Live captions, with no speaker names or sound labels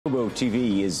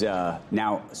FuboTV is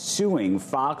now suing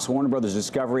Fox, Warner Brothers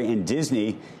Discovery, and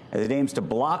Disney as it aims to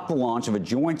block the launch of a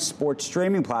joint sports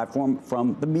streaming platform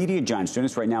from the media giants. Joining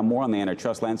us right now more on the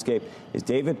antitrust landscape is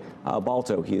David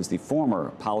Balto. He is the former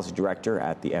policy director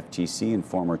at the FTC and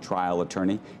former trial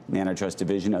attorney in the antitrust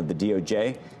division of the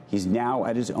DOJ. He's now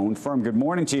at his own firm. Good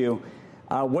morning to you.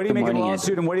 What do you make of the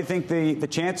lawsuit, and what do you think the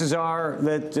chances are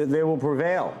that they will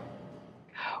prevail?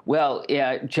 Well,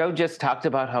 Joe just talked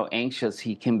about how anxious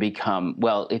he can become.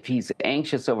 Well, if he's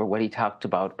anxious over what he talked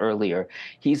about earlier,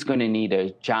 he's going to need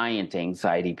a giant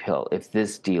anxiety pill if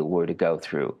this deal were to go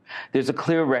through. There's a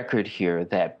clear record here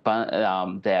that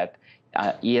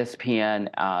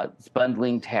ESPN's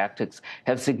bundling tactics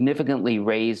have significantly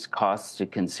raised costs to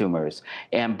consumers,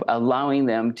 and allowing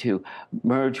them to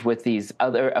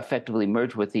effectively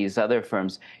merge with these other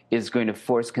firms is going to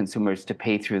force consumers to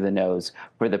pay through the nose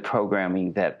for the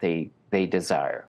programming that they desire.